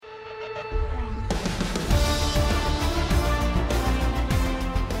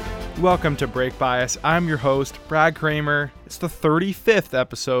Welcome to Brake Bias. I'm your host, Brad Kramer. It's the 35th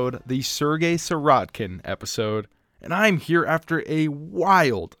episode, the Sergei Sirotkin episode, and I'm here after a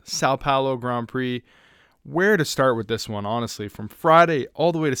wild São Paulo Grand Prix. Where to start with this one, honestly? From Friday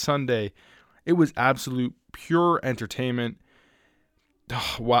all the way to Sunday, it was absolute pure entertainment.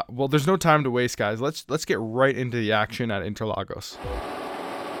 Wow. Well, there's no time to waste, guys. Let's get right into the action at Interlagos.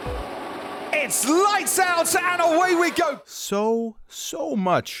 It's lights out and away we go. So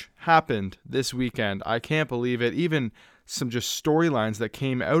much happened this weekend. I can't believe it. Even some just storylines that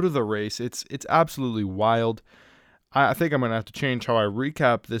came out of the race. It's absolutely wild. I think I'm going to have to change how I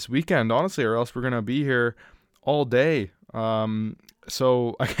recap this weekend, honestly, or else we're going to be here all day.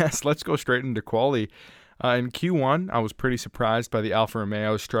 So I guess let's go straight into quali. In Q1, I was pretty surprised by the Alfa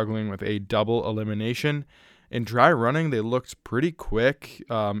Romeo struggling with a double elimination. In dry running, they looked pretty quick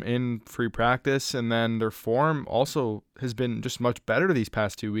in free practice, and then their form also has been just much better these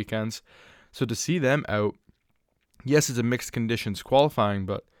past 2 weekends. So to see them out, yes, it's a mixed conditions qualifying,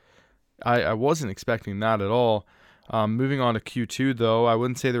 but I wasn't expecting that at all. Moving on to Q2, though, I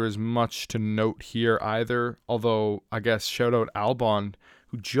wouldn't say there was much to note here either, although I guess shout out Albon,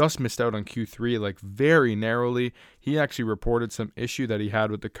 who just missed out on Q3 like very narrowly. He actually reported some issue that he had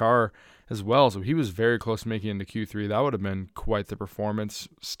with the car as well, so he was very close to making it into Q3. That would have been quite the performance.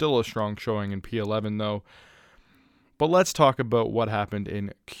 Still a strong showing in P11 though. But let's talk about what happened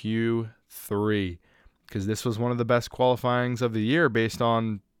in Q3, because this was one of the best qualifyings of the year based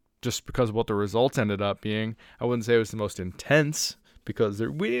on just because of what the results ended up being. I wouldn't say it was the most intense because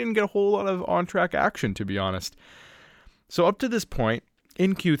we didn't get a whole lot of on-track action, to be honest. So up to this point,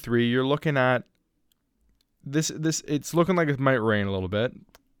 in Q3, you're looking at this. It's looking like it might rain a little bit,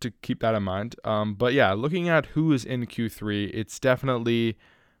 to keep that in mind. But yeah, looking at who is in Q3, it's definitely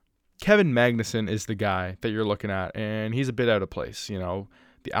Kevin Magnussen is the guy that you're looking at, and he's a bit out of place. You know,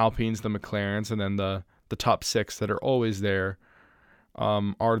 the Alpines, the McLarens, and then the top six that are always there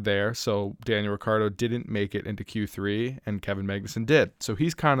are there. So Daniel Ricciardo didn't make it into Q3, and Kevin Magnussen did. So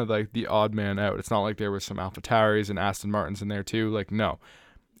he's kind of like the odd man out. It's not like there was some AlphaTauris and Aston Martins in there too. Like, no,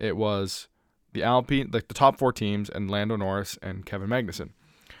 it was the Alpine, like the top 4 teams, and Lando Norris and Kevin Magnussen.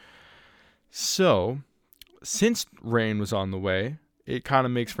 So since rain was on the way, it kind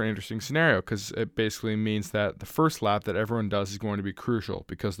of makes for an interesting scenario, because it basically means that the first lap that everyone does is going to be crucial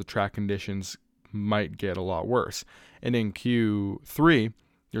because the track conditions might get a lot worse. And in Q3,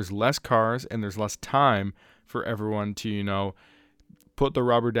 there's less cars and there's less time for everyone to, you know, put the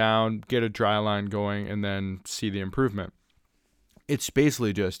rubber down, get a dry line going, and then see the improvement. It's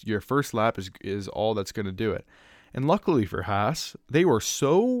basically just your first lap is all that's going to do it. And luckily for Haas, they were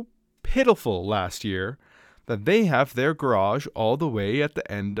so pitiful last year that they have their garage all the way at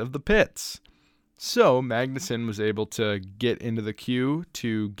the end of the pits. So Magnussen was able to get into the queue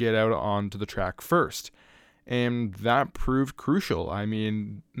to get out onto the track first. And that proved crucial. I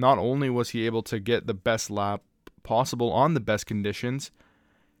mean, not only was he able to get the best lap possible on the best conditions,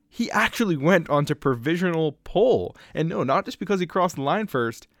 he actually went onto provisional pole. And no, not just because he crossed the line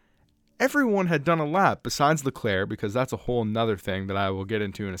first. Everyone had done a lap besides Leclerc, because that's a whole nother thing that I will get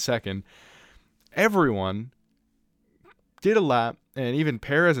into in a second. Everyone did a lap, and even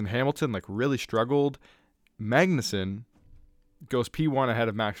Perez and Hamilton like really struggled. Magnussen goes P1 ahead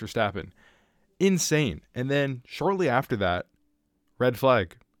of Max Verstappen. Insane. And then shortly after that, red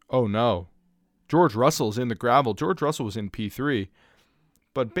flag. Oh no. George Russell's in the gravel. George Russell was in P3.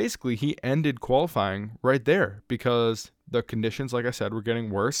 But basically he ended qualifying right there because the conditions, like I said, were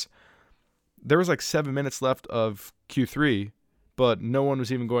getting worse. There was like 7 minutes left of Q3, but no one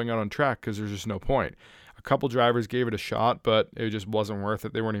was even going out on track because there's just no point. A couple drivers gave it a shot, but it just wasn't worth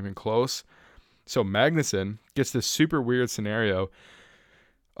it. They weren't even close. So Magnussen gets this super weird scenario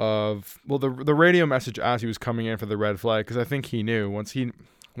of, well, the radio message as he was coming in for the red flag, because I think he knew once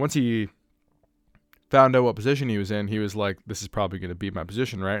he found out what position he was in, he was like, this is probably going to be my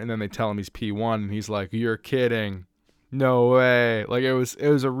position, right? And then they tell him he's P1, and he's like, you're kidding. No way. Like, it was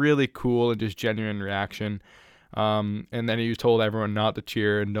a really cool and just genuine reaction. And then he told everyone not to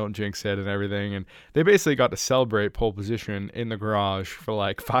cheer and don't jinx it and everything. And they basically got to celebrate pole position in the garage for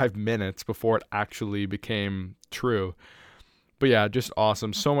like 5 minutes before it actually became true. But yeah, just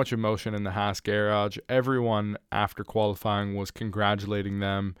awesome. So much emotion in the Haas garage. Everyone after qualifying was congratulating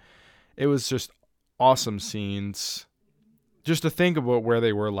them. It was just awesome scenes. Just to think about where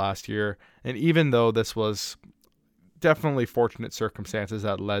they were last year. And even though this was definitely fortunate circumstances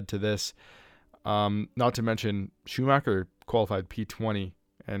that led to this, not to mention Schumacher qualified P20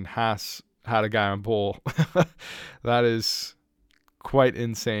 and Haas had a guy on pole. That is quite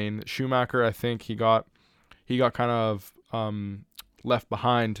insane. Schumacher, I think he got kind of left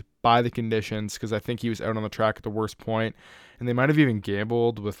behind by the conditions, because I think he was out on the track at the worst point, and they might have even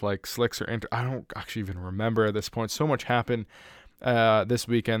gambled with like slicks or I don't actually even remember at this point. So much happened this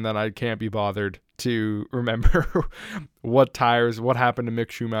weekend that I can't be bothered to remember what happened to Mick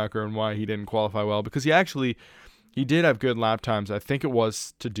Schumacher and why he didn't qualify well, because he did have good lap times. I think it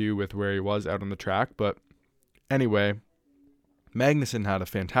was to do with where he was out on the track. But anyway, Magnussen had a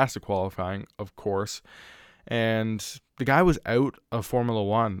fantastic qualifying, of course. And the guy was out of Formula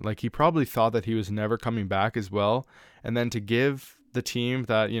One. Like, he probably thought that he was never coming back as well. And then to give the team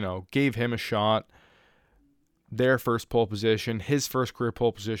that, gave him a shot, their first pole position, his first career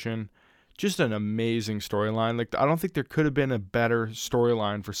pole position, just an amazing storyline. Like, I don't think there could have been a better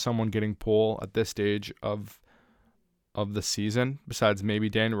storyline for someone getting pole at this stage of the season, besides maybe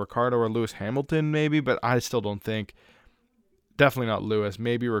Daniel Ricciardo or Lewis Hamilton maybe, but I still don't think, definitely not Lewis,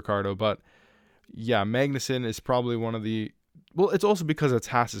 maybe Ricciardo, but yeah, Magnussen is probably one of the, well, it's also because it's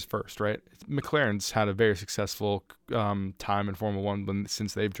Haas's first, right? McLaren's had a very successful time in Formula One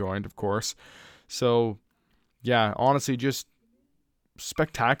since they've joined, of course. So yeah, honestly, just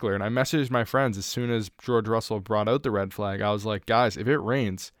spectacular. And I messaged my friends as soon as George Russell brought out the red flag. I was like, guys, if it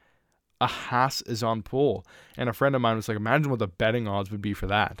rains, a Haas is on pole. And a friend of mine was like, imagine what the betting odds would be for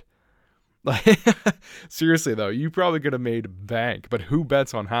that. Like, seriously though, you probably could have made bank, but who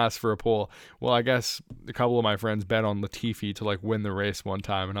bets on Haas for a pole? Well, I guess a couple of my friends bet on Latifi to like win the race one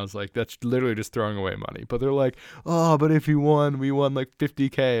time, and I was like, that's literally just throwing away money. But they're like, oh, but if he won, we won like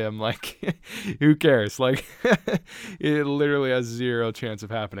 50K. I'm like, who cares? Like, it literally has zero chance of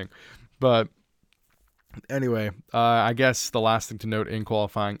happening. But anyway, I guess the last thing to note in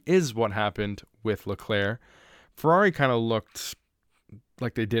qualifying is what happened with Leclerc. Ferrari kind of looked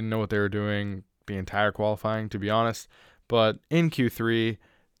like they didn't know what they were doing the entire qualifying, to be honest. But in Q3,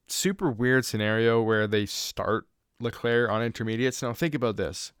 super weird scenario where they start Leclerc on intermediates. Now think about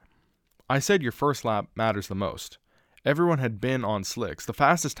this. I said your first lap matters the most. Everyone had been on slicks. The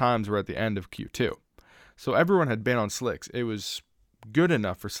fastest times were at the end of Q2. So everyone had been on slicks. It was good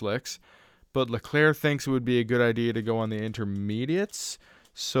enough for slicks, but Leclerc thinks it would be a good idea to go on the intermediates.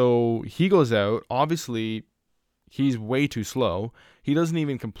 So he goes out. Obviously, he's way too slow. He doesn't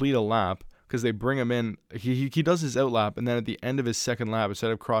even complete a lap because they bring him in. He does his out lap, and then at the end of his second lap,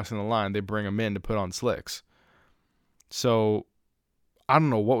 instead of crossing the line, they bring him in to put on slicks. So I don't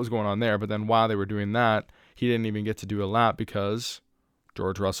know what was going on there, but then while they were doing that, he didn't even get to do a lap because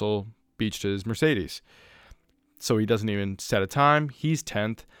George Russell beached his Mercedes. So he doesn't even set a time. He's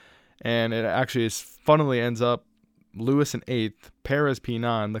 10th, and it actually funnily ends up Lewis in 8th, Perez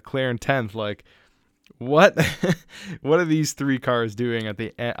P9, Leclerc in 10th. Like, what are these three cars doing at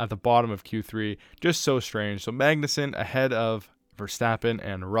the bottom of Q3? Just so strange. So Magnussen ahead of Verstappen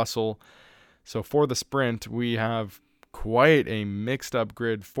and Russell. So for the sprint, we have quite a mixed up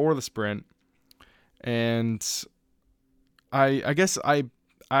grid for the sprint. And I guess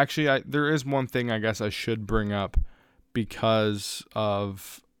there is one thing I guess I should bring up because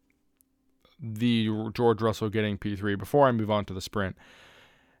of the George Russell getting P3 before I move on to the sprint.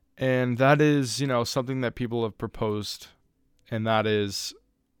 And that is, something that people have proposed, and that is,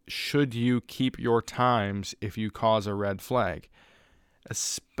 should you keep your times if you cause a red flag?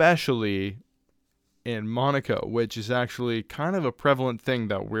 Especially in Monaco, which is actually kind of a prevalent thing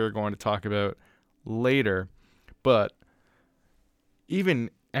that we're going to talk about later. But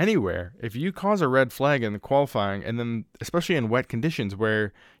even anywhere, if you cause a red flag in the qualifying, and then especially in wet conditions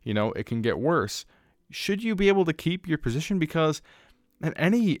where, it can get worse, should you be able to keep your position? Because at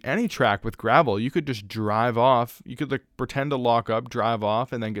any track with gravel, you could just drive off. You could pretend to lock up, drive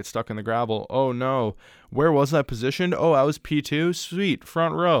off, and then get stuck in the gravel. Oh no, where was I positioned? Oh, I was P2. Sweet,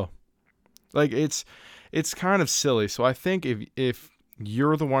 front row. Like, it's kind of silly. So I think if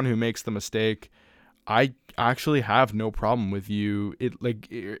you're the one who makes the mistake, I actually have no problem with you.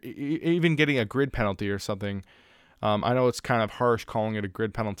 Even getting a grid penalty or something. I know it's kind of harsh calling it a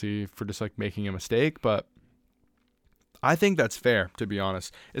grid penalty for just making a mistake, but I think that's fair, to be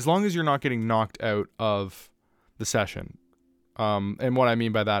honest, as long as you're not getting knocked out of the session. And what I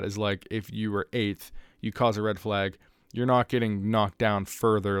mean by that is, if you were 8th, you cause a red flag, you're not getting knocked down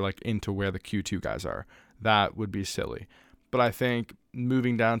further, into where the Q2 guys are. That would be silly. But I think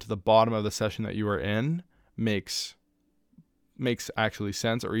moving down to the bottom of the session that you are in makes actually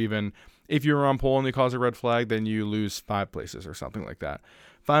sense. Or even if you're on pole and you cause a red flag, then you lose 5 places or something like that.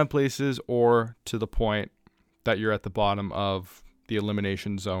 5 places, or to the point that you're at the bottom of the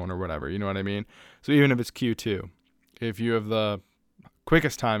elimination zone or whatever, you know what I mean? So even if it's Q2, if you have the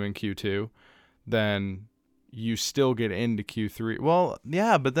quickest time in Q2, then you still get into Q3. Well,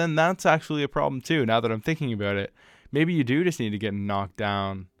 yeah, but then that's actually a problem too, now that I'm thinking about it. Maybe you do just need to get knocked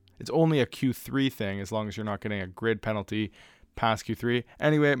down. It's only a Q3 thing as long as you're not getting a grid penalty past Q3.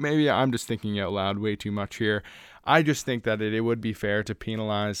 Anyway, maybe I'm just thinking out loud way too much here. I just think that it would be fair to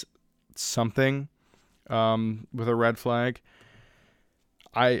penalize something with a red flag.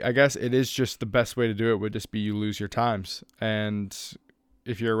 I guess it is just the best way to do it would just be you lose your times. And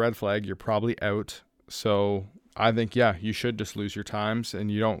if you're a red flag, you're probably out. So I think, yeah, you should just lose your times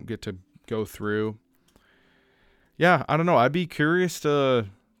and you don't get to go through. Yeah, I don't know. I'd be curious to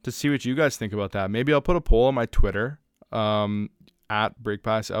see what you guys think about that. Maybe I'll put a poll on my Twitter at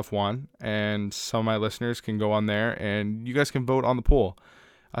BreakBiasF1, and some of my listeners can go on there and you guys can vote on the poll.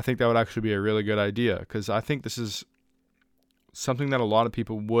 I think that would actually be a really good idea because I think this is something that a lot of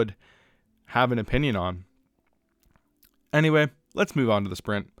people would have an opinion on. Anyway, let's move on to the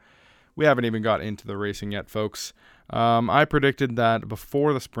sprint. We haven't even got into the racing yet, folks. I predicted that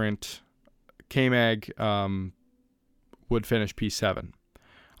before the sprint, K-Mag would finish P7.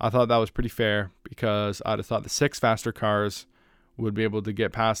 I thought that was pretty fair because I just thought the 6 faster cars would be able to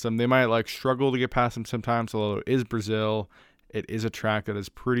get past them. They might struggle to get past them sometimes, although it is Brazil. It is a track that is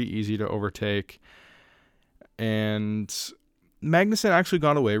pretty easy to overtake. And Magnussen actually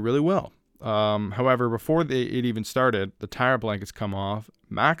got away really well. However, before it even started, the tire blankets come off.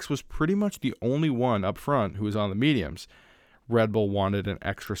 Max was pretty much the only one up front who was on the mediums. Red Bull wanted an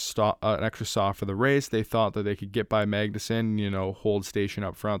extra soft for the race. They thought that they could get by Magnussen, hold station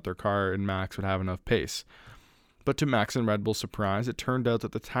up front. Their car and Max would have enough pace. But to Max and Red Bull's surprise, it turned out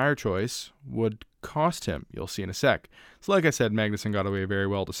that the tire choice would cost him. You'll see in a sec. So like I said, Magnussen got away very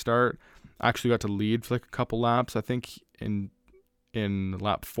well to start. Actually got to lead for a couple laps. I think in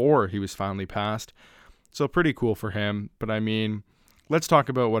lap 4 he was finally passed. So pretty cool for him. But I mean, let's talk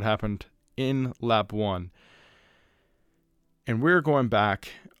about what happened in lap 1. And we're going back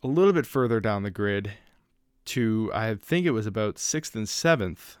a little bit further down the grid to, I think it was about 6th and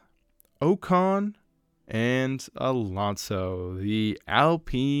 7th. Ocon and Alonso, the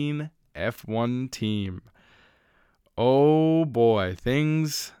Alpine F1 team. Oh boy,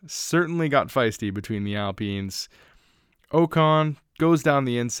 things certainly got feisty between the Alpines. Ocon goes down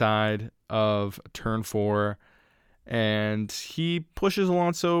the inside of turn 4 and he pushes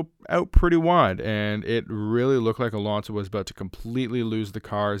Alonso out pretty wide, and it really looked like Alonso was about to completely lose the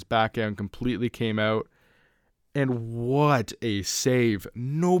car. His back end completely came out, and what a save.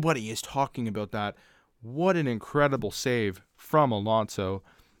 Nobody is talking about that. What an incredible save from Alonso.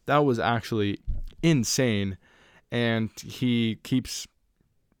 That was actually insane, and he keeps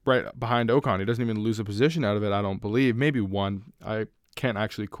right behind Ocon. He doesn't even lose a position out of it, I don't believe. Maybe one. I can't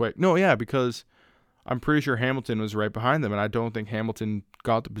actually quite. No, yeah, because I'm pretty sure Hamilton was right behind them, and I don't think Hamilton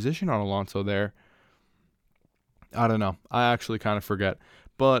got the position on Alonso there. I don't know. I actually kind of forget.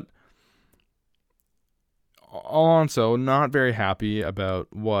 But Alonso, not very happy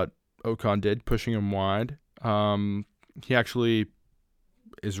about what Ocon did, pushing him wide. He actually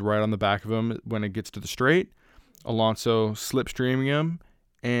is right on the back of him when it gets to the straight. Alonso slipstreaming him,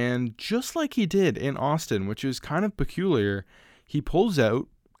 and just like he did in Austin, which is kind of peculiar, he pulls out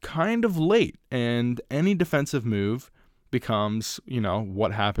kind of late, and any defensive move becomes,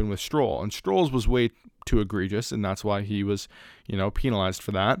 what happened with Stroll. And Stroll's was way too egregious, and that's why he was, penalized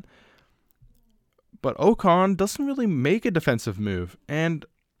for that. But Ocon doesn't really make a defensive move, and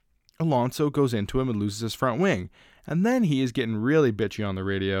Alonso goes into him and loses his front wing. And then he is getting really bitchy on the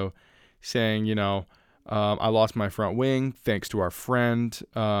radio, saying, I lost my front wing thanks to our friend.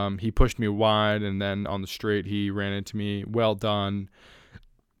 He pushed me wide, and then on the straight he ran into me. Well done.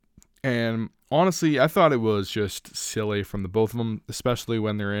 And honestly, I thought it was just silly from the both of them, especially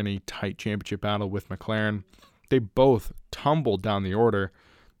when they're in a tight championship battle with McLaren. They both tumbled down the order.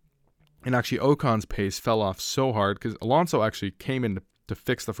 And actually, Ocon's pace fell off so hard because Alonso actually came in to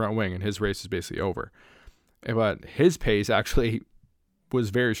fix the front wing, and his race is basically over. But his pace actually was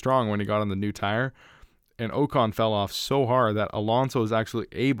very strong when he got on the new tire. And Ocon fell off so hard that Alonso was actually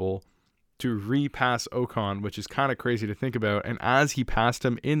able to repass Ocon, which is kind of crazy to think about. And as he passed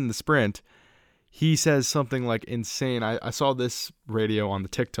him in the sprint, he says something like insane. I saw this radio on the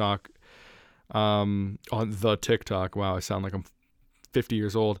TikTok. Wow, I sound like I'm 50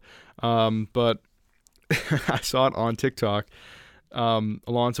 years old. But I saw it on TikTok.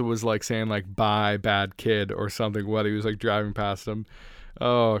 Alonso was saying bye bad kid or something when he was driving past him.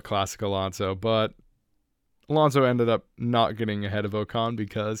 Oh, classic Alonso. But Alonso ended up not getting ahead of Ocon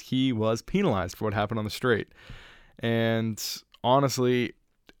because he was penalized for what happened on the straight. And honestly,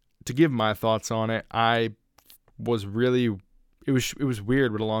 to give my thoughts on it, it was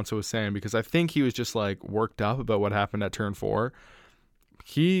weird what Alonso was saying, because I think he was just worked up about what happened at turn 4.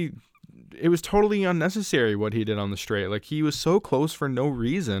 He it was totally unnecessary what he did on the straight. Like, he was so close for no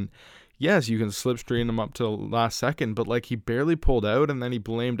reason. Yes, you can slipstream him up to the last second, but like, he barely pulled out, and then he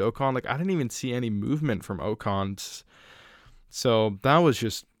blamed Ocon. Like, I didn't even see any movement from Ocon. So that was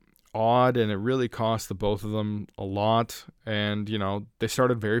just odd, and it really cost the both of them a lot. And, you know, they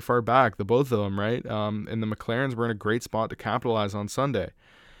started very far back, the both of them, right? And the McLarens were in a great spot to capitalize on Sunday.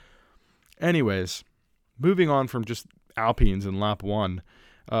 Anyways, moving on from just Alpines in lap 1.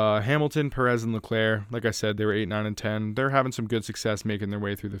 Hamilton, Perez, and Leclerc, like I said, they were 8, 9, and 10. They're having some good success making their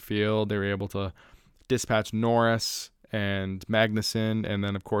way through the field. They were able to dispatch Norris and Magnussen, and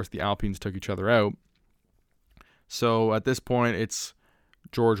then, of course, the Alpines took each other out. So at this point, it's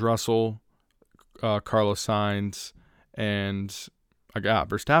George Russell, Carlos Sainz, and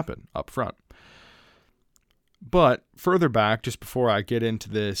Verstappen up front. But further back, just before I get into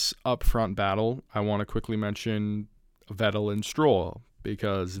this up front battle, I want to quickly mention Vettel and Stroll,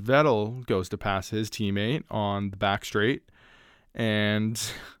 because Vettel goes to pass his teammate on the back straight, and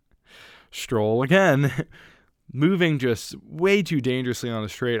Stroll again moving just way too dangerously on the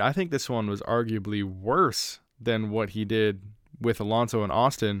straight. I think this one was arguably worse than what he did with Alonso and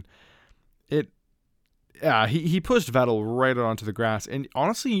Austin. He pushed Vettel right out onto the grass, and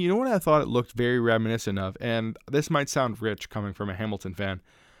honestly, you know what I thought it looked very reminiscent of, and this might sound rich coming from a Hamilton fan,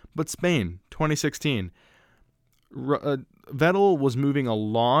 but Spain 2016. Vettel was moving a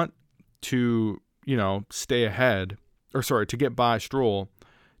lot to, stay ahead, to get by Stroll,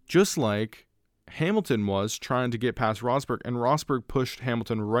 just like Hamilton was trying to get past Rosberg, and Rosberg pushed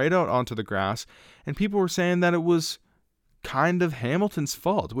Hamilton right out onto the grass, and people were saying that it was kind of Hamilton's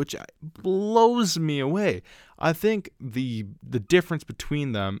fault, which blows me away. I think the difference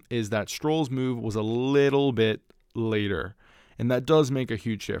between them is that Stroll's move was a little bit later, and that does make a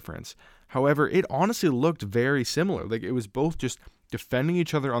huge difference. However, it honestly looked very similar. Like, it was both just defending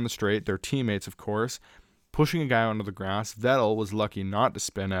each other on the straight, their teammates, of course, pushing a guy onto the grass. Vettel was lucky not to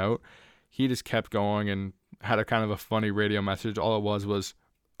spin out. He just kept going and had a kind of a funny radio message. All it was,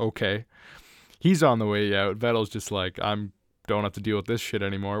 okay. He's on the way out. Vettel's just like, don't have to deal with this shit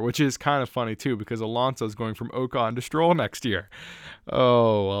anymore, which is kind of funny too, because Alonso's going from Ocon to Stroll next year.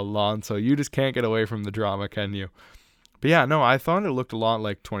 Oh, Alonso, you just can't get away from the drama, can you? But yeah, no, I thought it looked a lot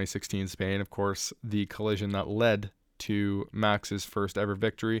like 2016 Spain. Of course, the collision that led to Max's first ever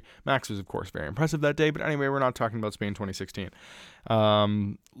victory. Max was, of course, very impressive that day. But anyway, we're not talking about Spain 2016.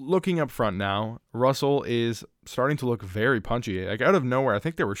 Looking up front now, Russell is starting to look very punchy. Like, out of nowhere, I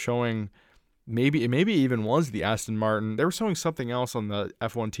think they were showing, maybe even was the Aston Martin. They were showing something else on the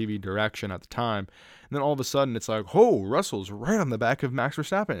F1 TV direction at the time. And then all of a sudden, it's like, oh, Russell's right on the back of Max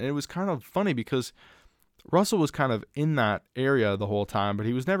Verstappen. And it was kind of funny because Russell was kind of in that area the whole time, but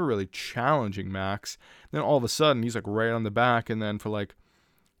he was never really challenging Max. And then all of a sudden, he's like right on the back, and then for like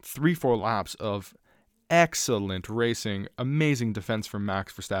 3-4 laps of excellent racing, amazing defense from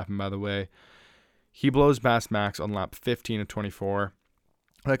Max Verstappen, by the way, he blows past Max on lap 15 of 24.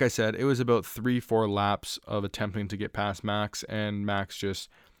 Like I said, it was about 3-4 laps of attempting to get past Max, and Max just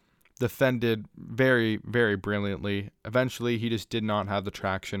defended very, very brilliantly. Eventually, he just did not have the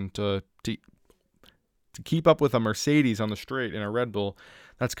traction to keep up with a Mercedes on the straight in a Red Bull.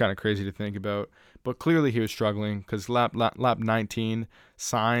 That's kind of crazy to think about. But clearly he was struggling, because lap 19,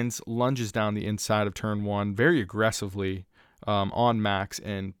 Sainz lunges down the inside of turn 1 very aggressively on Max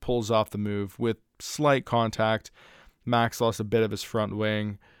and pulls off the move with slight contact. Max lost a bit of his front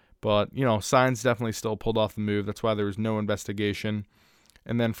wing, but, Sainz definitely still pulled off the move. That's why there was no investigation.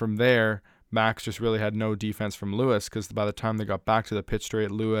 And then from there, Max just really had no defense from Lewis, because by the time they got back to the pit straight,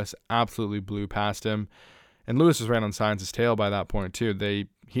 Lewis absolutely blew past him. And Lewis was right on Sainz's tail by that point, too.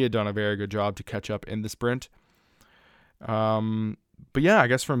 He had done a very good job to catch up in the sprint. But yeah, I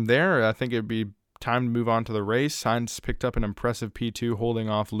guess from there, I think it'd be time to move on to the race. Sainz picked up an impressive P2, holding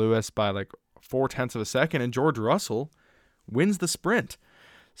off Lewis by like 0.4 of a second, and George Russell wins the sprint.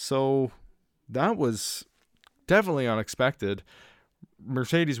 So that was definitely unexpected.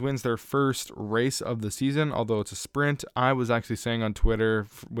 Mercedes wins their first race of the season, although it's a sprint. I was actually saying on Twitter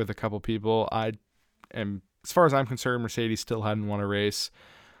with a couple people, as far as I'm concerned, Mercedes still hadn't won a race.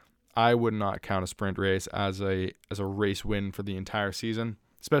 I would not count a sprint race as a race win for the entire season,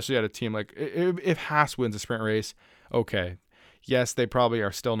 especially at a team like, if Haas wins a sprint race, okay. Yes, they probably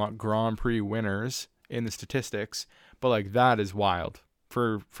are still not Grand Prix winners in the statistics, but like, that is wild.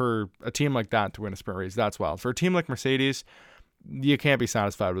 For a team like that to win a sprint race, that's wild. For a team like Mercedes, you can't be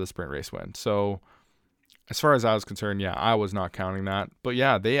satisfied with a sprint race win. So as far as I was concerned, yeah, I was not counting that. But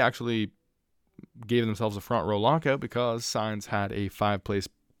yeah, they actually gave themselves a front row lockout because Sainz had a 5-place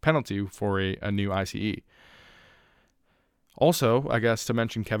penalty for a new ICE. Also, I guess to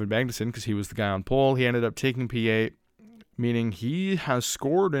mention Kevin Magnussen, because he was the guy on pole, he ended up taking P8, meaning he has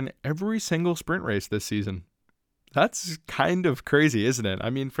scored in every single sprint race this season. That's kind of crazy, isn't it? I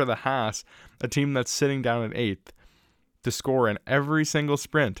mean, for the Haas, a team that's sitting down in 8th, to score in every single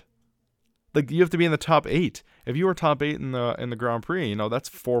sprint. Like, you have to be in the top 8. If you were top 8 in the Grand Prix, that's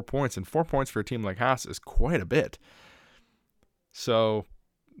 4 points, and 4 points for a team like Haas is quite a bit. So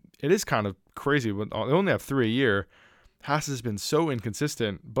it is kind of crazy. They only have 3 a year. Haas has been so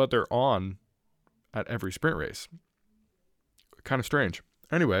inconsistent, but they're on at every sprint race. Kind of strange.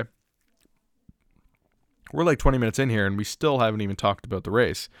 Anyway, we're like 20 minutes in here, and we still haven't even talked about the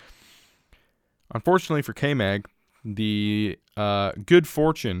race. Unfortunately for K-Mag, the good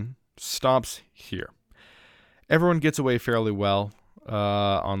fortune stops here. Everyone gets away fairly well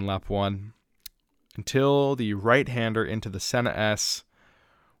on lap 1 until the right-hander into the Senna S,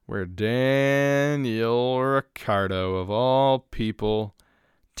 where Daniel Ricciardo, of all people,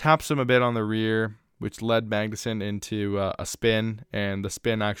 taps him a bit on the rear, which led Magnussen into a spin, and the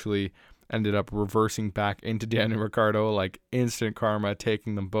spin actually ended up reversing back into Daniel Ricciardo, like instant karma,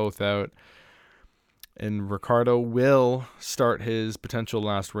 taking them both out. And Ricciardo will start his potential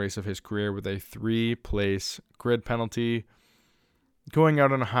last race of his career with a 3-place grid penalty. Going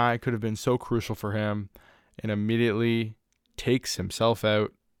out on a high could have been so crucial for him, and immediately takes himself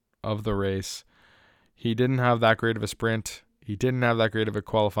out of the race. He didn't have that great of a sprint. He didn't have that great of a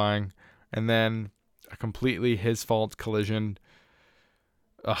qualifying. And then a completely his fault collision.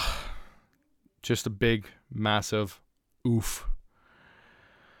 Just a big, massive oof.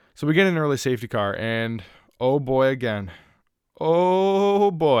 So we get an early safety car, and oh boy again. Oh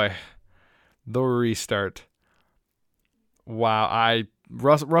boy. The restart. Wow.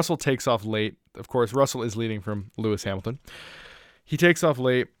 Russell takes off late. Of course, Russell is leading from Lewis Hamilton. He takes off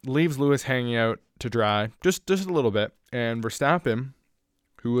late, leaves Lewis hanging out to dry just a little bit, and Verstappen,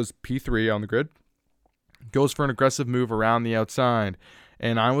 who was P3 on the grid, goes for an aggressive move around the outside.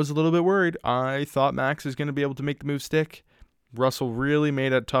 And I was a little bit worried. I thought Max was going to be able to make the move stick. Russell really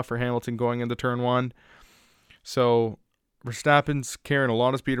made it tough for Hamilton going into turn 1. So Verstappen's carrying a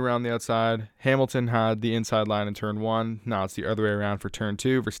lot of speed around the outside. Hamilton had the inside line in turn 1. Now it's the other way around for turn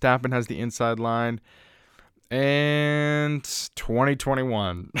 2. Verstappen has the inside line. And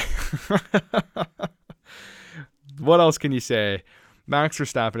 2021. What else can you say? Max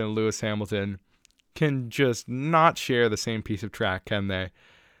Verstappen and Lewis Hamilton can just not share the same piece of track, can they?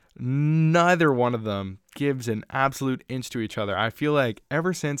 Neither one of them gives an absolute inch to each other. I feel like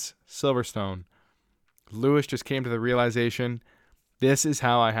ever since Silverstone, Lewis just came to the realization, this is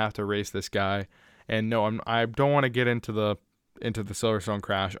how I have to race this guy. And no, I don't want to get into the Silverstone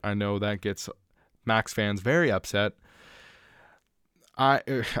crash. I know that gets Max fans very upset. I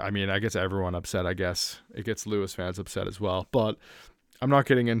mean, I gets everyone upset, I guess. It gets Lewis fans upset as well. But I'm not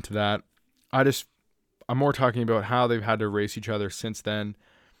getting into that. I'm more talking about how they've had to race each other since then.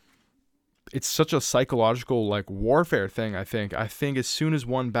 It's such a psychological, like, warfare thing, I think. I think as soon as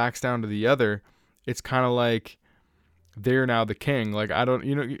one backs down to the other, it's kind of like they're now the king. Like, I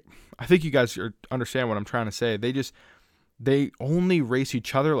think you guys understand what I'm trying to say. They only race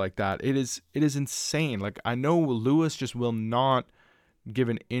each other like that. It is insane. Like, I know Lewis just will not give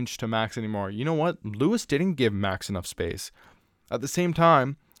an inch to Max anymore. You know what? Lewis didn't give Max enough space. At the same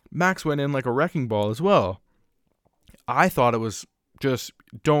time, Max went in like a wrecking ball as well. I thought it was just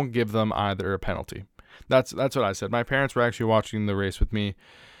don't give them either a penalty. That's what I said. My parents were actually watching the race with me,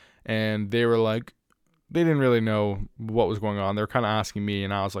 and they were like, they didn't really know what was going on. They were kind of asking me,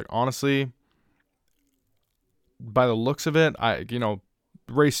 and I was like, honestly, by the looks of it,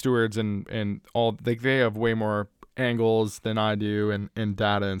 race stewards and all, they have way more angles than I do and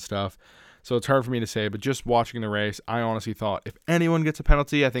data and stuff. So it's hard for me to say, but just watching the race, I honestly thought if anyone gets a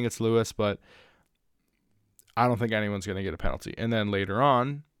penalty, I think it's Lewis, but I don't think anyone's going to get a penalty. And then later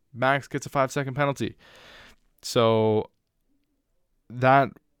on, Max gets a 5-second penalty. So that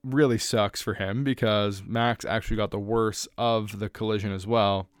really sucks for him because Max actually got the worst of the collision as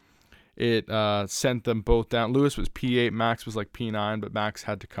well. It sent them both down. Lewis was P8, Max was like P9, but Max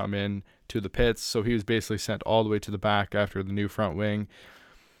had to come in to the pits, so he was basically sent all the way to the back after the new front wing.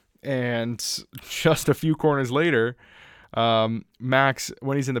 And just a few corners later, Max,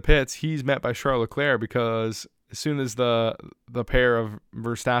 when he's in the pits, he's met by Charles Leclerc because as soon as the pair of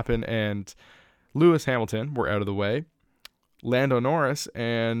Verstappen and Lewis Hamilton were out of the way, Lando Norris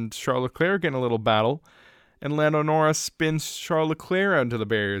and Charles Leclerc get in a little battle, and Lando Norris spins Charles Leclerc out into the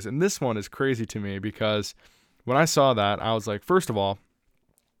barriers. And this one is crazy to me because when I saw that, I was like, first of all,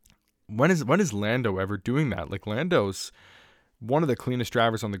 when is Lando ever doing that? Like, Lando's one of the cleanest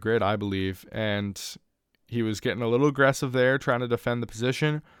drivers on the grid, I believe, and he was getting a little aggressive there, trying to defend the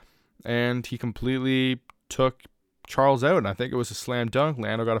position, and he completely took Charles out. And I think it was a slam dunk.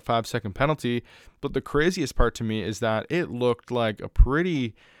 Lando got a 5-second penalty. But the craziest part to me is that it looked like a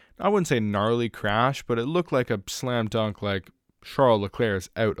pretty, I wouldn't say gnarly crash, but it looked like a slam dunk, like Charles Leclerc is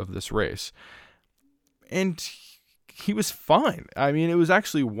out of this race. And he was fine. I mean, it was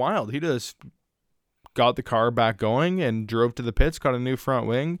actually wild. He just got the car back going and drove to the pits, got a new front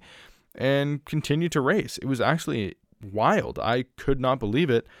wing, and continued to race. It was actually wild. I could not believe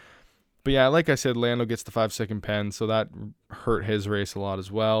it. But yeah, like I said, Lando gets the 5-second pen, so that hurt his race a lot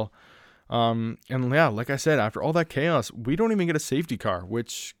as well. And yeah, like I said, after all that chaos, we don't even get a safety car,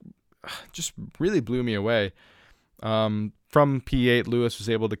 which just really blew me away. From P8, Lewis was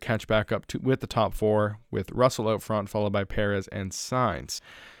able to catch back up with the top 4, with Russell out front, followed by Perez and Sainz.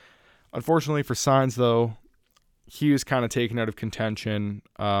 Unfortunately for Sainz, though, he was kind of taken out of contention,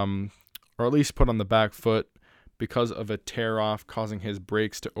 or at least put on the back foot because of a tear-off causing his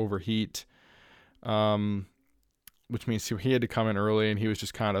brakes to overheat, which means he had to come in early, and he was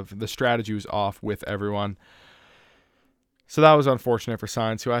just kind of, the strategy was off with everyone. So that was unfortunate for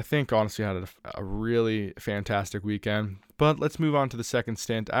Sainz, who I think honestly had a really fantastic weekend. But let's move on to the second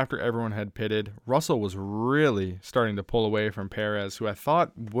stint. After everyone had pitted, Russell was really starting to pull away from Perez, who I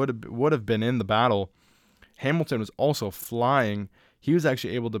thought would have been in the battle. Hamilton was also flying. He was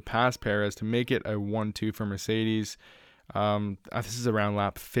actually able to pass Perez to make it a 1-2 for Mercedes. This is around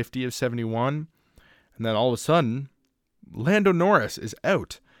lap 50 of 71. And then all of a sudden, Lando Norris is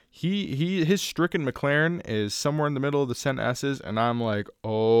out. His stricken McLaren is somewhere in the middle of the Cent S's, and I'm like,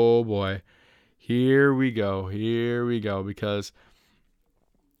 oh boy, here we go, because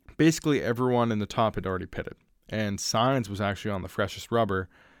basically everyone in the top had already pitted, and Sainz was actually on the freshest rubber,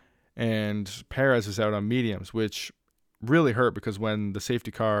 and Perez was out on mediums, which really hurt because when the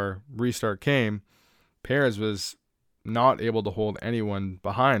safety car restart came, Perez was not able to hold anyone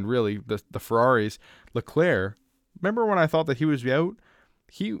behind, really, the Ferraris. Leclerc, remember when I thought that he was out?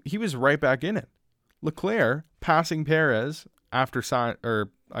 He was right back in it. Leclerc passing Perez after Sainz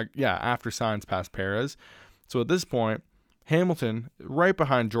passed Perez. So at this point, Hamilton right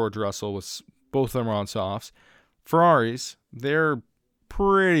behind George Russell, with both of them are on softs. Ferraris, they're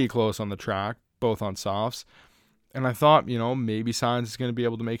pretty close on the track, both on softs. And I thought, maybe Sainz is going to be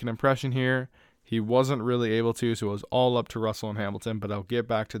able to make an impression here. He wasn't really able to, so it was all up to Russell and Hamilton, but I'll get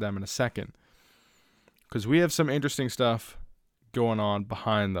back to them in a second, because we have some interesting stuff going on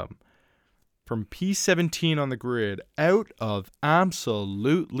behind them. From P17 on the grid, out of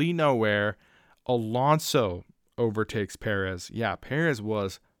absolutely nowhere, Alonso overtakes Perez. Yeah, Perez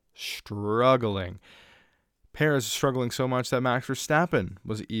was struggling. Perez was struggling so much that Max Verstappen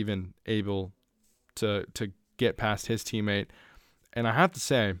was even able to get past his teammate. And I have to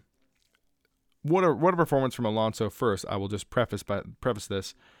say, what a performance from Alonso. First, I will just preface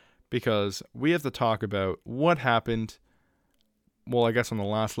this, because we have to talk about what happened, well, I guess on the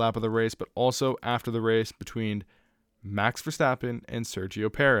last lap of the race, but also after the race between Max Verstappen and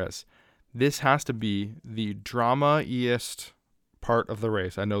Sergio Perez. This has to be the drama-iest part of the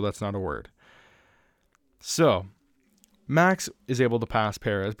race. I know that's not a word. So, Max is able to pass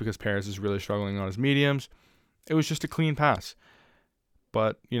Perez because Perez is really struggling on his mediums. It was just a clean pass.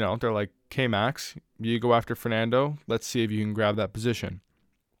 But, they're like, okay, Max, you go after Fernando. Let's see if you can grab that position.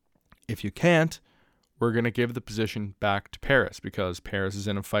 If you can't, we're going to give the position back to Perez, because Perez is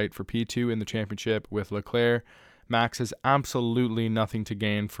in a fight for P2 in the championship with Leclerc. Max has absolutely nothing to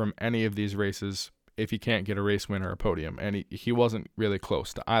gain from any of these races if he can't get a race win or a podium, and he wasn't really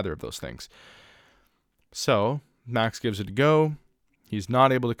close to either of those things. So Max gives it a go. He's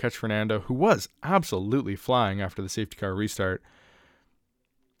not able to catch Fernando, who was absolutely flying after the safety car restart.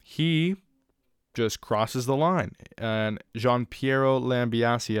 He just crosses the line, and Gianpiero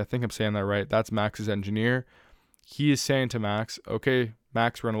Lambiase, I think I'm saying that right, that's Max's engineer. He is saying to Max, okay,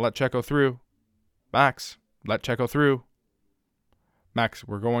 Max, we're going to let Checo through. Max, let Checo through. Max,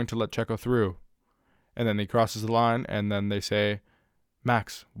 we're going to let Checo through. And then he crosses the line, and then they say,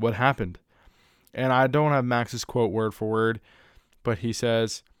 Max, what happened? And I don't have Max's quote word for word, but he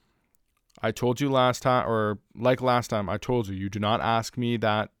says, I told you last time, or like last time, I told you, you do not ask me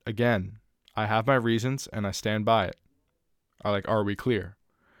that again. I have my reasons, and I stand by it. Are we clear?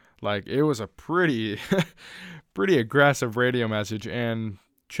 It was a pretty aggressive radio message, and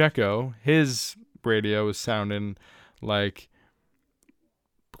Checo, his radio was sounding like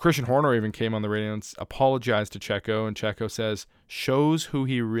Christian Horner even came on the radio and apologized to Checo, and Checo says, shows who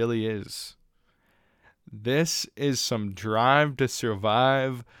he really is. This is some Drive to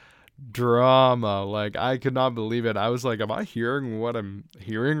Survive drama. I could not believe it. I was like, am I hearing what I'm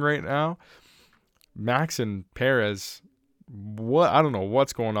hearing right now? Max and Perez, I don't know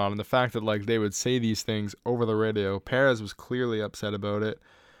what's going on. And the fact that like they would say these things over the radio, Perez was clearly upset about it.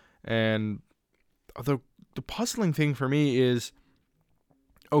 And the puzzling thing for me is,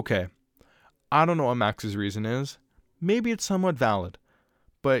 okay, I don't know what Max's reason is. Maybe it's somewhat valid,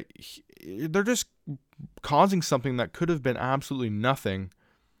 but they're just causing something that could have been absolutely nothing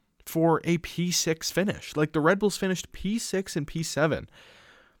for a P6 finish. Like the Red Bulls finished P6 and P7.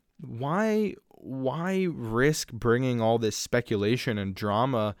 Why risk bringing all this speculation and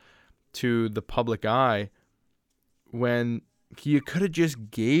drama to the public eye when you could have just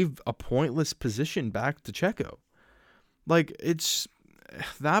gave a pointless position back to Checo? Like, it's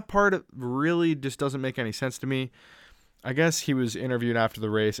that part really just doesn't make any sense to me. I guess he was interviewed after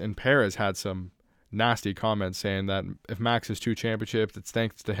the race, and Perez had some nasty comments saying that if Max has 2 championships, it's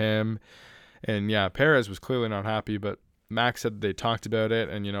thanks to him. And yeah, Perez was clearly not happy, but Max said they talked about it,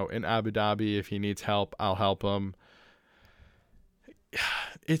 and in Abu Dhabi, if he needs help, I'll help him.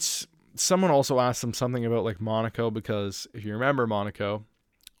 Someone also asked him something about like Monaco, because if you remember Monaco,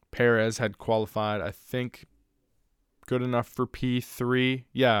 Perez had qualified, I think, good enough for P3.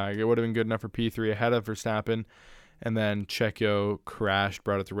 Yeah, it would have been good enough for P3 ahead of Verstappen. And then Checo crashed,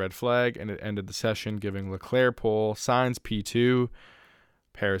 brought out the red flag, and it ended the session, giving Leclerc pole, Sainz P2,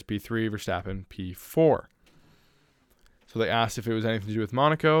 Perez P3, Verstappen P4. So they asked if it was anything to do with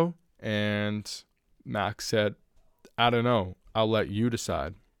Monaco, and Max said, I don't know, I'll let you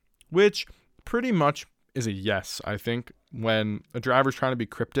decide. Which pretty much is a yes, I think. When a driver's trying to be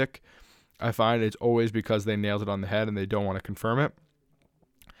cryptic, I find it's always because they nailed it on the head and they don't want to confirm it.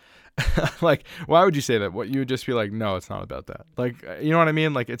 Like, why would you say that? What, you would just be like, no, it's not about that. Like, you know what I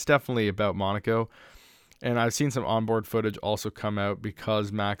mean? Like, it's definitely about Monaco. And I've seen some onboard footage also come out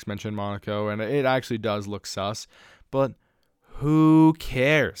because Max mentioned Monaco, and it actually does look sus. But who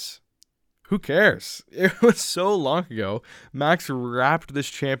cares? Who cares? It was so long ago. Max wrapped this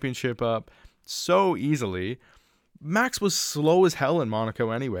championship up so easily. Max was slow as hell in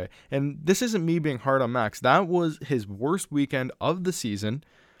Monaco anyway. And this isn't me being hard on Max. That was his worst weekend of the season.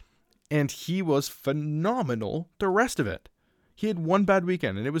 And he was phenomenal the rest of it. He had one bad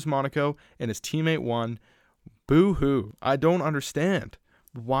weekend, and it was Monaco, and his teammate won. Boo-hoo. I don't understand.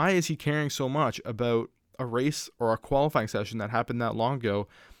 Why is he caring so much about a race or a qualifying session that happened that long ago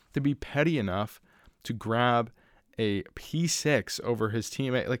to be petty enough to grab a P6 over his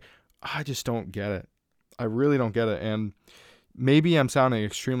teammate? Like, I just don't get it. I really don't get it. And maybe I'm sounding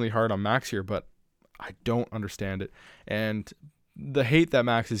extremely hard on Max here, but I don't understand it. And the hate that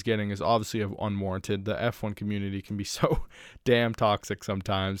Max is getting is obviously unwarranted. The F1 community can be so damn toxic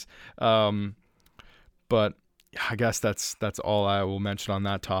sometimes. But I guess that's all I will mention on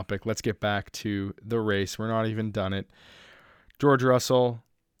that topic. Let's get back to the race. We're not even done it. George Russell,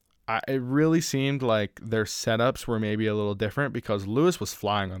 it really seemed like their setups were maybe a little different because Lewis was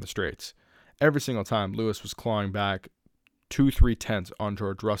flying on the straights. Every single time, Lewis was clawing back 2-3 tenths on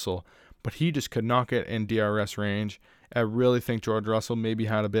George Russell, but he just could not get in DRS range. I really think George Russell maybe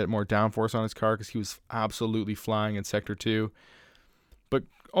had a bit more downforce on his car because he was absolutely flying in Sector 2. But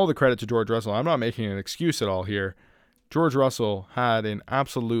all the credit to George Russell. I'm not making an excuse at all here. George Russell had an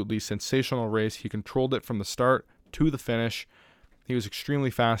absolutely sensational race. He controlled it from the start to the finish. He was extremely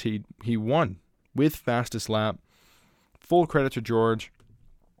fast. He won with fastest lap. Full credit to George.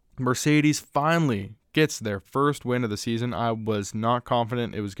 Mercedes finally gets their first win of the season. I was not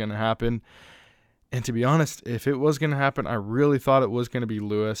confident it was going to happen. And to be honest, if it was going to happen, I really thought it was going to be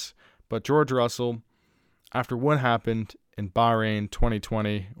Lewis. But George Russell, after what happened in Bahrain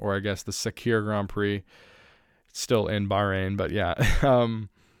 2020, or I guess the Sakir Grand Prix, still in Bahrain, but yeah,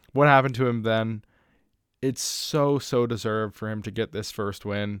 what happened to him then, it's so deserved for him to get this first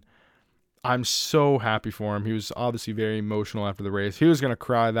win. I'm so happy for him. He was obviously very emotional after the race. He was going to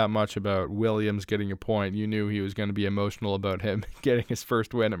cry that much about Williams getting a point. You knew he was going to be emotional about him getting his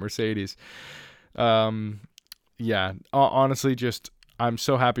first win at Mercedes. Yeah, honestly, I'm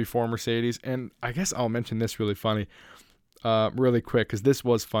so happy for Mercedes. And I guess I'll mention this really quick, because this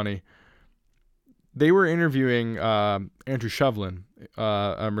was funny. They were interviewing Andrew Shovlin,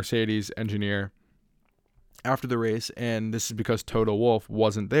 a Mercedes engineer, after the race, and this is because Toto Wolff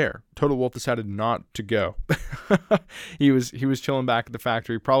wasn't there. Toto Wolff decided not to go. He was chilling back at the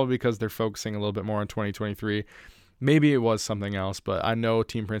factory, probably because they're focusing a little bit more on 2023. Maybe it was something else, but I know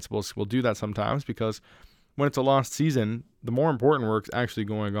team principals will do that sometimes because when it's a lost season, the more important work's actually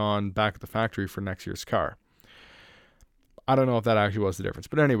going on back at the factory for next year's car. I don't know if that actually was the difference.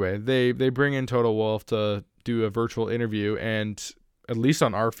 But anyway, they bring in Toto Wolff to do a virtual interview, and at least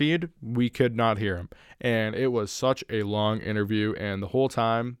on our feed, we could not hear him. And it was such a long interview. And the whole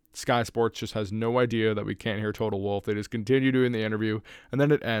time, Sky Sports just has no idea that we can't hear Total Wolff. They just continue doing the interview, and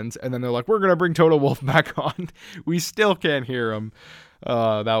then it ends. And then they're like, we're going to bring Total Wolff back on. We still can't hear him.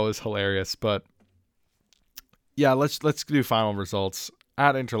 That was hilarious. But yeah, let's do final results.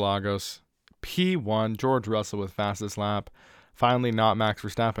 At Interlagos, P1, George Russell with fastest lap. Finally, not Max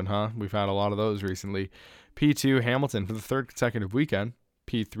Verstappen, huh? We've had a lot of those recently. P2, Hamilton for the third consecutive weekend.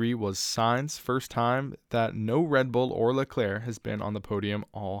 P3 was Sainz, first time that no Red Bull or Leclerc has been on the podium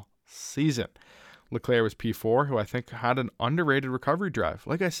all season. Leclerc was P4, who I think had an underrated recovery drive.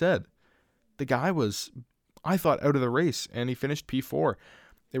 Like I said, the guy was, I thought, out of the race, and he finished P4.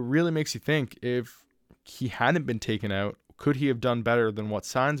 It really makes you think, if he hadn't been taken out, could he have done better than what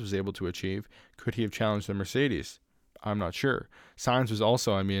Sainz was able to achieve? Could he have challenged the Mercedes? I'm not sure. Sainz was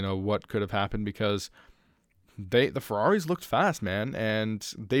also, what could have happened, because the Ferraris looked fast, man,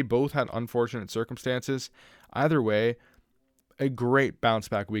 and they both had unfortunate circumstances. Either way, a great bounce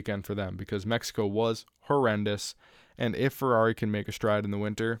back weekend for them, because Mexico was horrendous, and if Ferrari can make a stride in the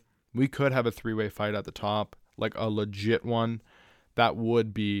winter, we could have a three-way fight at the top, like a legit one. That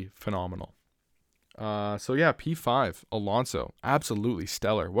would be phenomenal. P5, Alonso, absolutely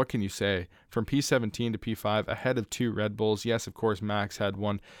stellar. What can you say? From P17 to P5, ahead of two Red Bulls. Yes, of course, Max had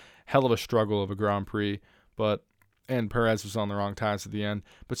one hell of a struggle of a Grand Prix, and Perez was on the wrong tires at the end.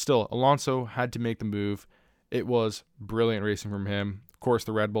 But still, Alonso had to make the move. It was brilliant racing from him. Of course,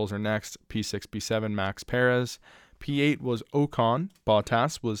 the Red Bulls are next. P6, P7, Max, Perez. P8 was Ocon.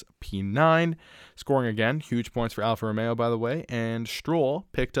 Bottas was P9. Scoring again, huge points for Alfa Romeo, by the way. And Stroll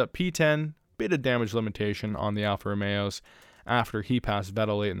picked up P10. Bit of damage limitation on the Alfa Romeos after he passed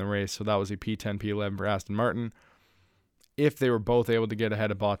Vettel late in the race. So that was a P10, P11 for Aston Martin. If they were both able to get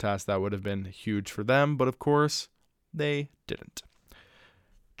ahead of Bottas, that would have been huge for them. But of course, they didn't.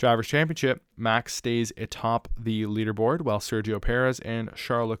 Drivers' Championship, Max stays atop the leaderboard while Sergio Perez and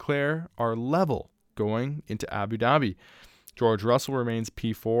Charles Leclerc are level going into Abu Dhabi. George Russell remains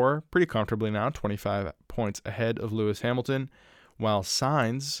P4 pretty comfortably now, 25 points ahead of Lewis Hamilton, while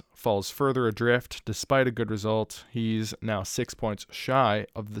Sainz falls further adrift despite a good result. He's now 6 points shy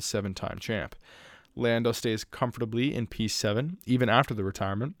of the 7-time champ. Lando stays comfortably in P7 even after the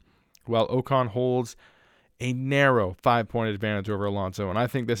retirement, while Ocon holds a narrow 5-point advantage over Alonso. And I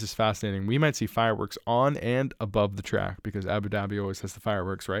think this is fascinating. We might see fireworks on and above the track, because Abu Dhabi always has the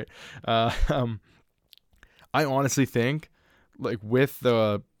fireworks, right? I honestly think, like, with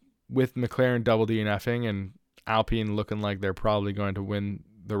McLaren double DNFing and Alpine looking like they're probably going to win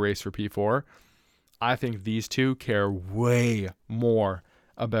the race for P4, I think these two care way more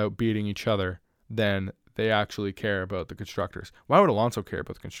about beating each other than they actually care about the constructors. Why would Alonso care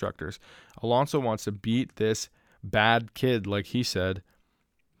about the constructors? Alonso wants to beat this bad kid, like he said,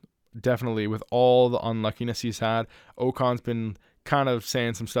 definitely, with all the unluckiness he's had. Ocon's been kind of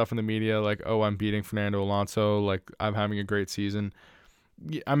saying some stuff in the media like, oh, I'm beating Fernando Alonso, like I'm having a great season.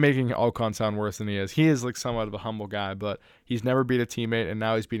 I'm making Ocon sound worse than he is. He is like somewhat of a humble guy, but he's never beat a teammate, and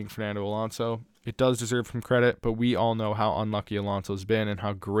now he's beating Fernando Alonso. It does deserve some credit, but we all know how unlucky Alonso's been and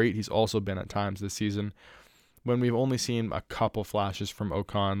how great he's also been at times this season, when we've only seen a couple flashes from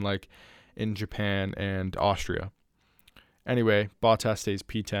Ocon, like in Japan and Austria. Anyway, Bottas stays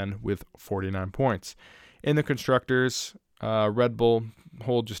P10 with 49 points. In the constructors, Red Bull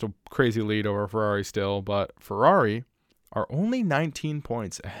hold just a crazy lead over Ferrari still, but Ferrari are only 19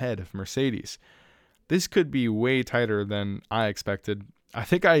 points ahead of Mercedes. This could be way tighter than I expected. I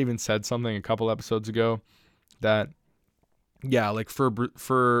think I even said something a couple episodes ago that, yeah, like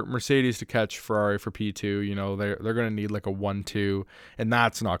for Mercedes to catch Ferrari for P2, you know, they're going to need like a 1-2, and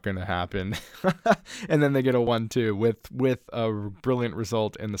that's not going to happen. And then they get a 1-2 with a brilliant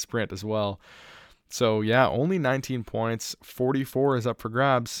result in the sprint as well. So yeah, only 19 points, 44 is up for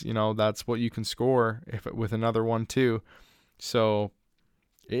grabs. You know, that's what you can score with another 1-2. So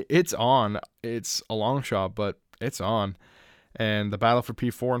it's on. It's a long shot, but it's on. And the battle for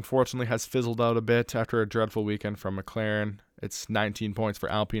P4, unfortunately, has fizzled out a bit after a dreadful weekend from McLaren. It's 19 points for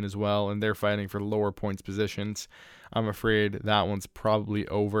Alpine as well, and they're fighting for lower points positions. I'm afraid that one's probably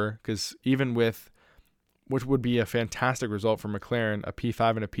over, because even with, which would be a fantastic result for McLaren, a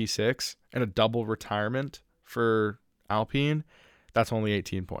P5 and a P6, and a double retirement for Alpine, that's only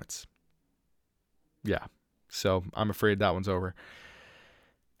 18 points. Yeah, so I'm afraid that one's over.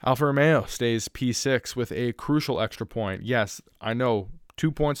 Alfa Romeo stays P6 with a crucial extra point. Yes, I know,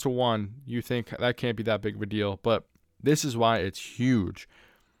 2 points to 1. You think that can't be that big of a deal, but this is why it's huge.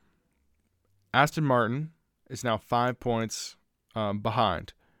 Aston Martin is now 5 points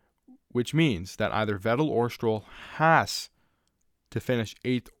behind, which means that either Vettel or Stroll has to finish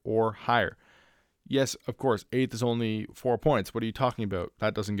 8th or higher. Yes, of course, 8th is only 4 points. What are you talking about?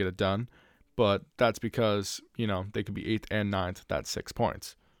 That doesn't get it done. But that's because, they could be 8th and 9th. That's 6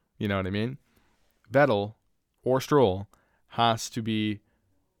 points. You know what I mean? Vettel or Stroll has to be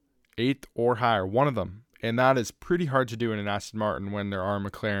 8th or higher, one of them. And that is pretty hard to do in an Aston Martin when there are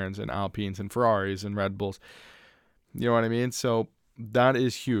McLarens and Alpines and Ferraris and Red Bulls. You know what I mean? So that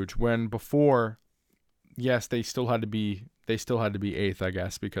is huge. When before, yes, they still had to be 8th, I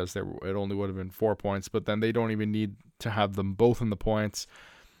guess, because it only would have been 4 points. But then they don't even need to have them both in the points.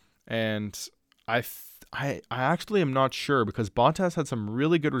 And I actually am not sure, because Bottas had some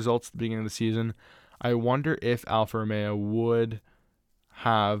really good results at the beginning of the season. I wonder if Alfa Romeo would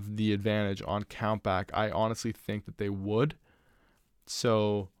have the advantage on countback. I honestly think that they would.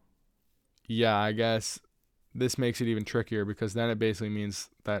 So, yeah, I guess this makes it even trickier, because then it basically means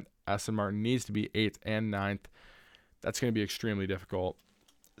that Aston Martin needs to be 8th and 9th. That's going to be extremely difficult.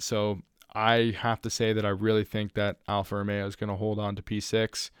 So I have to say that I really think that Alfa Romeo is going to hold on to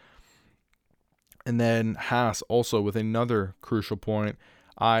P6. And then Haas also with another crucial point.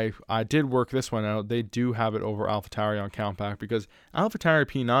 I did work this one out. They do have it over AlphaTauri on countback, because AlphaTauri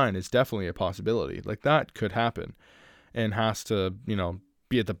P9 is definitely a possibility. Like, that could happen. And Haas to,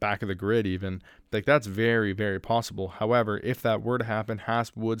 be at the back of the grid even. Like, that's very, very possible. However, if that were to happen,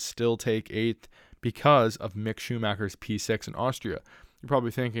 Haas would still take 8th because of Mick Schumacher's P6 in Austria. You're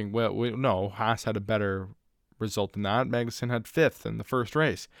probably thinking, well, no, Haas had a better result than that. Magnussen had 5th in the first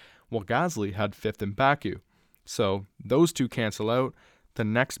race. Well, Gasly had 5th in Baku. So those two cancel out. The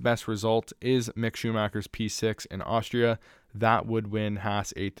next best result is Mick Schumacher's P6 in Austria. That would win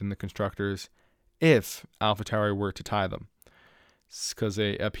Haas 8th in the Constructors if AlphaTauri were to tie them. Because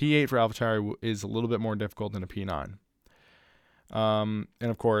a P8 for AlphaTauri is a little bit more difficult than a P9. And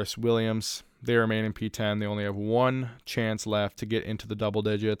of course, Williams, they remain in P10. They only have one chance left to get into the double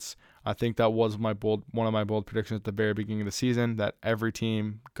digits. I think that was one of my bold predictions at the very beginning of the season, that every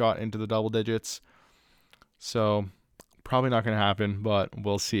team got into the double digits. So probably not going to happen, but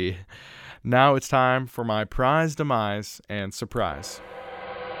we'll see. Now it's time for my prize, demise, and surprise.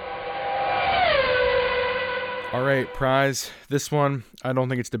 All right, prize. This one, I don't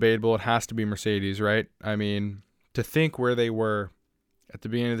think it's debatable. It has to be Mercedes, right? I mean, to think where they were at the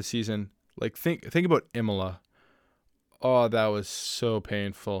beginning of the season, like think about Imola. Oh, that was so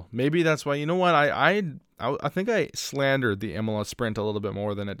painful. Maybe that's why, you know what? I think I slandered the Imola sprint a little bit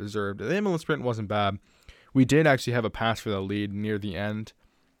more than it deserved. The Imola sprint wasn't bad. We did actually have a pass for the lead near the end.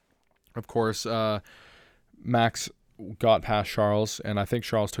 Of course, Max got past Charles, and I think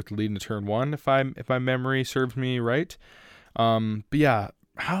Charles took the lead into turn 1, if my memory serves me right. But yeah,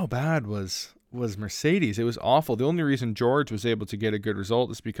 how bad was Mercedes? It was awful. The only reason George was able to get a good result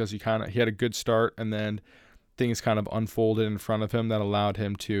is because he had a good start, and then things kind of unfolded in front of him that allowed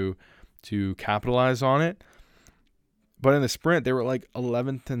him to capitalize on it. But in the sprint, they were like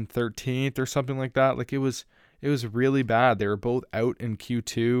 11th and 13th or something like that. Like, it was really bad. They were both out in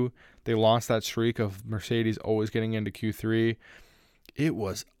Q2. They lost that streak of Mercedes always getting into Q3. It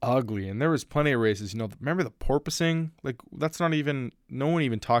was ugly, and there was plenty of races. Remember the porpoising? Like, that's not even, no one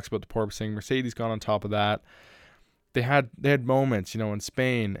even talks about the porpoising. Mercedes got on top of that. They had moments, in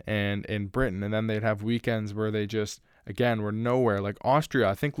Spain and in Britain, and then they'd have weekends where they just, again, were nowhere. Like Austria,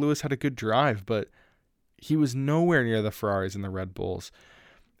 I think Lewis had a good drive, but he was nowhere near the Ferraris and the Red Bulls.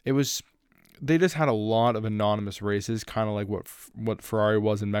 They just had a lot of anonymous races, kind of like what Ferrari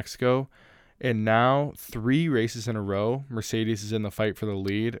was in Mexico. And now 3 races in a row, Mercedes is in the fight for the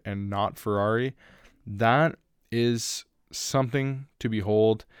lead and not Ferrari. That is something to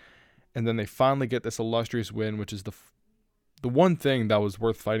behold. And then they finally get this illustrious win, which is the one thing that was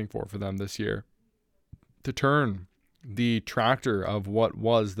worth fighting for them this year. To turn the tractor of what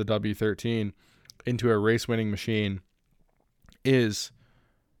was the W13 into a race-winning machine is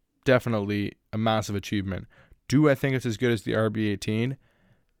definitely a massive achievement. Do I think it's as good as the RB18?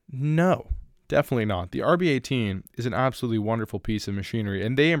 No, definitely not. The RB18 is an absolutely wonderful piece of machinery,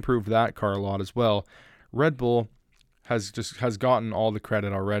 and they improved that car a lot as well. Red Bull has gotten all the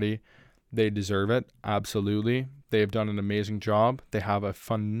credit already. They deserve it, absolutely. They have done an amazing job. They have a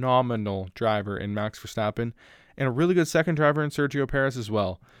phenomenal driver in Max Verstappen and a really good second driver in Sergio Perez as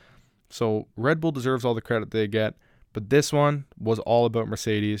well. So Red Bull deserves all the credit they get, but this one was all about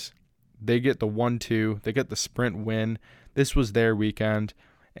Mercedes. They get the 1-2. They get the sprint win. This was their weekend,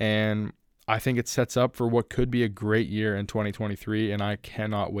 and I think it sets up for what could be a great year in 2023, and I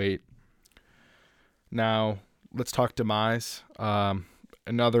cannot wait. Now, let's talk demise. And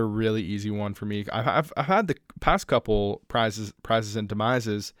another really easy one for me. I've had the past couple prizes and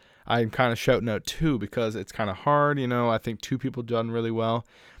demises I'm kind of shouting out too, because it's kind of hard. I think two people done really well.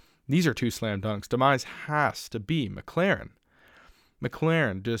 These are two slam dunks. Demise has to be McLaren.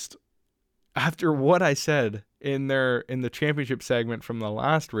 McLaren, just after what I said in the championship segment from the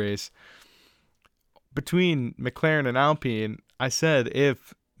last race, between McLaren and Alpine, I said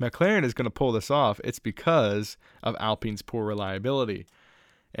if McLaren is going to pull this off, it's because of Alpine's poor reliability.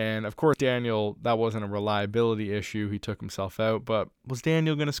 And of course, Daniel, that wasn't a reliability issue. He took himself out. But was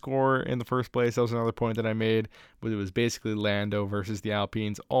Daniel going to score in the first place? That was another point that I made. But it was basically Lando versus the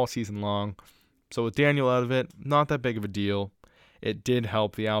Alpines all season long. So with Daniel out of it, not that big of a deal. It did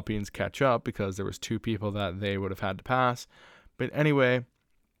help the Alpines catch up because there was two people that they would have had to pass. But anyway,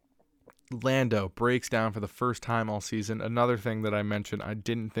 Lando breaks down for the first time all season. Another thing that I mentioned, I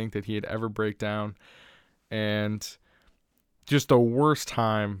didn't think that he'd ever break down. And just the worst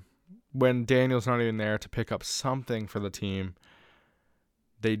time when Daniel's not even there to pick up something for the team.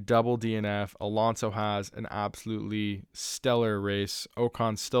 They double DNF. Alonso has an absolutely stellar race.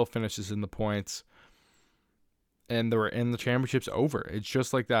 Ocon still finishes in the points. And the championship's over. It's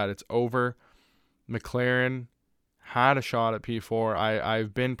just like that. It's over. McLaren had a shot at P4.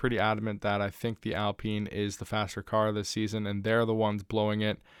 I've been pretty adamant that I think the Alpine is the faster car this season, and they're the ones blowing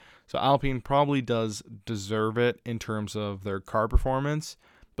it. So Alpine probably does deserve it in terms of their car performance,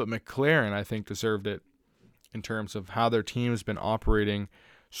 but McLaren, I think, deserved it in terms of how their team has been operating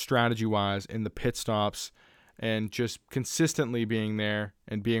strategy-wise in the pit stops and just consistently being there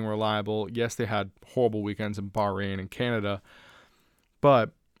and being reliable. Yes, they had horrible weekends in Bahrain and Canada,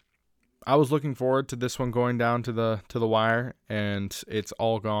 but I was looking forward to this one going down to the wire, and it's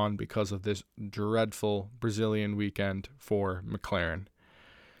all gone because of this dreadful Brazilian weekend for McLaren.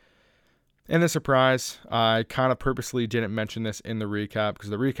 And the surprise, I kind of purposely didn't mention this in the recap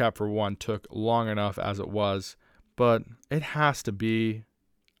because the recap for one took long enough as it was, but it has to be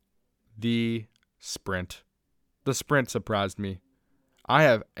the sprint. The sprint surprised me. I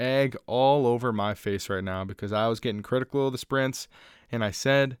have egg all over my face right now because I was getting critical of the sprints, and I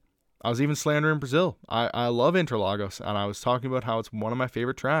said, I was even slandering Brazil. I love Interlagos, and I was talking about how it's one of my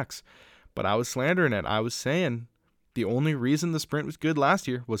favorite tracks, but I was slandering it. I was saying the only reason the sprint was good last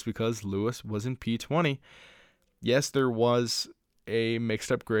year was because Lewis was in P20. Yes, there was a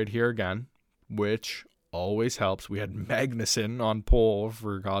mixed-up grid here again, which always helps. We had Magnussen on pole,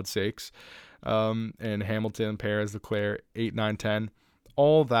 for God's sakes, and Hamilton, Perez, Leclerc, 8, 9, 10.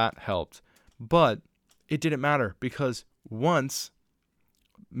 All that helped. But it didn't matter because once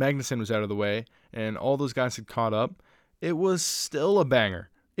Magnussen was out of the way and all those guys had caught up, it was still a banger.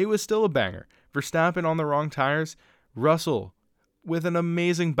 Verstappen on the wrong tires. Russell with an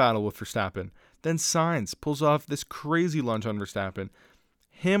amazing battle with Verstappen. Then Sainz pulls off this crazy lunge on Verstappen.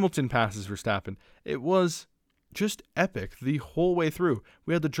 Hamilton passes Verstappen. It was just epic the whole way through.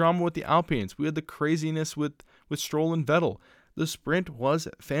 We had the drama with the Alpines. We had the craziness with Stroll and Vettel. The sprint was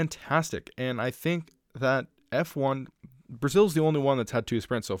fantastic. And I think that F1, Brazil's the only one that's had two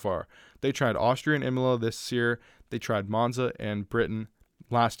sprints so far. They tried Austria and Imola this year. They tried Monza and Britain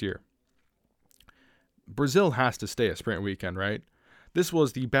last year. Brazil has to stay a sprint weekend, right? This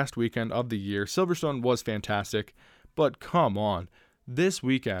was the best weekend of the year. Silverstone was fantastic, but come on. This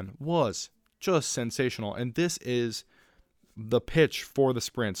weekend was just sensational, and this is the pitch for the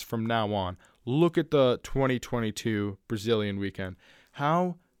sprints from now on. Look at the 2022 Brazilian weekend.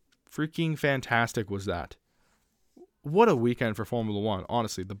 How freaking fantastic was that? What a weekend for Formula One,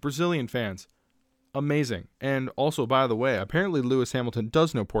 honestly. The Brazilian fans, amazing. And also, by the way, apparently Lewis Hamilton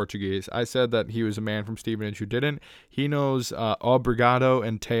does know Portuguese. I said that he was a man from Stevenage who didn't. He knows obrigado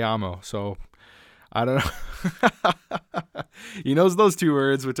and te amo. So, I don't know. He knows those two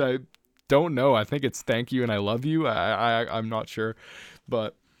words, which I don't know. I think it's thank you and I love you. I'm not sure.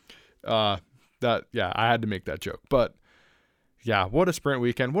 But, I had to make that joke. But, yeah, what a sprint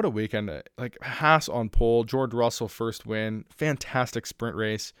weekend. What a weekend. Like, Haas on pole, George Russell first win. Fantastic sprint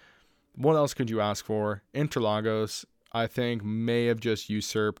race. What else could you ask for? Interlagos, I think, may have just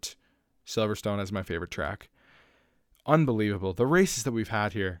usurped Silverstone as my favorite track. Unbelievable. The races that we've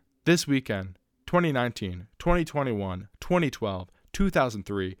had here this weekend, 2019, 2021, 2012,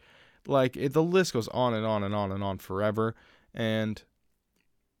 2003. Like, the list goes on and on and on and on forever. And,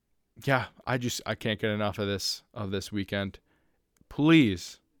 yeah, I can't get enough of this weekend.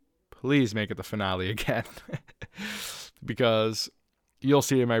 Please make it the finale again. Because you'll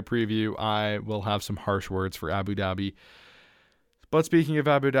see in my preview, I will have some harsh words for Abu Dhabi. But speaking of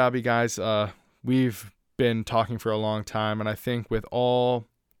Abu Dhabi, guys, we've been talking for a long time, and I think with all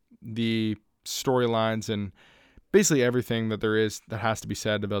the storylines and basically everything that there is that has to be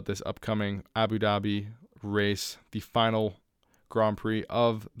said about this upcoming Abu Dhabi race, the final Grand Prix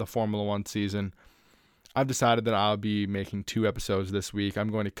of the Formula One season. I've decided that I'll be making 2 episodes this week. I'm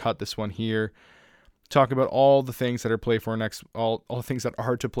going to cut this one here, talk about all the things that are all the things that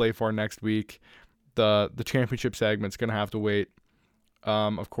are to play for next week. The championship segment's going to have to wait.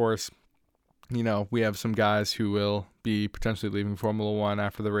 Of course, we have some guys who will be potentially leaving Formula One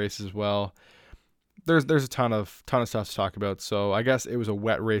after the race as well. There's a ton of stuff to talk about. So I guess it was a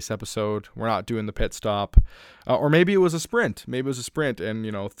wet race episode. We're not doing the pit stop, or maybe it was a sprint.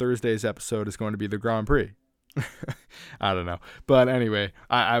 And Thursday's episode is going to be the Grand Prix. I don't know, but anyway,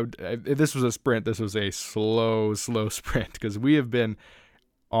 if this was a sprint, this was a slow sprint, because we have been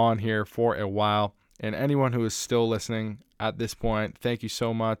on here for a while. And anyone who is still listening at this point, thank you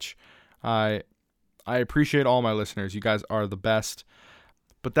so much. I appreciate all my listeners. You guys are the best.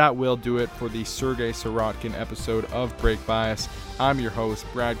 But that will do it for the Sergei Sirotkin episode of Brake Bias. I'm your host,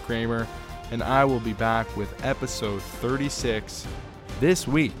 Brad Kramer, and I will be back with episode 36 this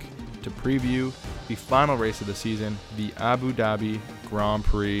week to preview the final race of the season, the Abu Dhabi Grand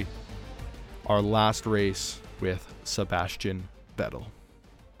Prix, our last race with Sebastian Vettel.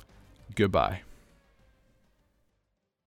 Goodbye.